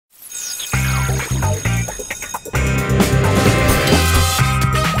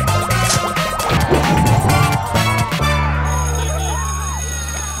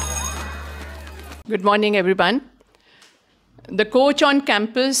Good morning, everyone. The Coach on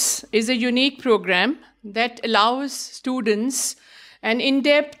Campus is a unique program that allows students an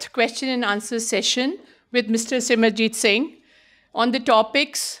in-depth question and answer session with Mr. Simerjeet Singh on the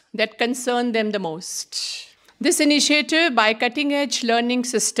topics that concern them the most. This initiative by Cutting Edge Learning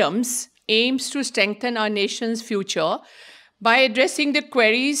Systems aims to strengthen our nation's future by addressing the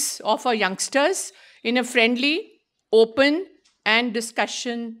queries of our youngsters in a friendly, open, and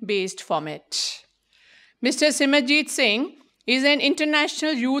discussion-based format. Mr. Simerjeet Singh is an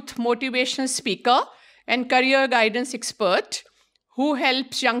international youth motivational speaker and career guidance expert who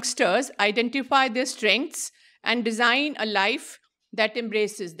helps youngsters identify their strengths and design a life that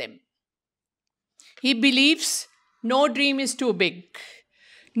embraces them. He believes no dream is too big,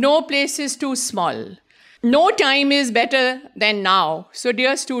 no place is too small, no time is better than now. So,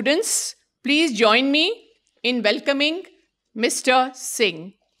 dear students, please join me in welcoming Mr.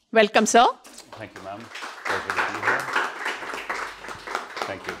 Singh. Welcome, sir. Thank you, ma'am. Pleasure to be here.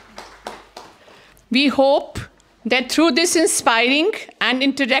 Thank you. We hope that through this inspiring and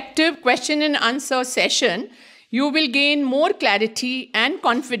interactive question and answer session, you will gain more clarity and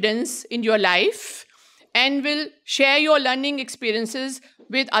confidence in your life and will share your learning experiences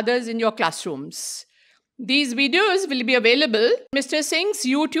with others in your classrooms. These videos will be available on Mr. Singh's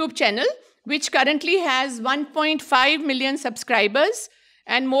YouTube channel, which currently has 1.5 million subscribers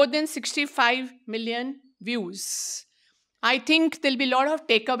and more than 65 million views. I think there'll be a lot of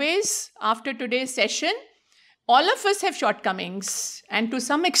takeaways after today's session. All of us have shortcomings, and to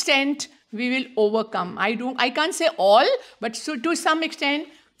some extent, we will overcome. I can't say all, but so to some extent,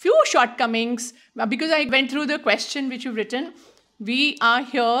 few shortcomings. Because I went through the question which you've written, we are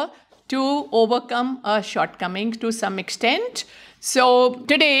here to overcome our shortcomings to some extent. So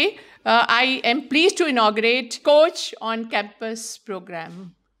today, I am pleased to inaugurate Coach on Campus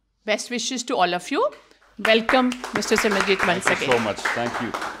program. Best wishes to all of you. Welcome, Mr. Simerjeet, once again. Thank you so much. Thank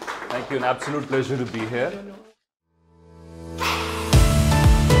you. Thank you. An absolute pleasure to be here.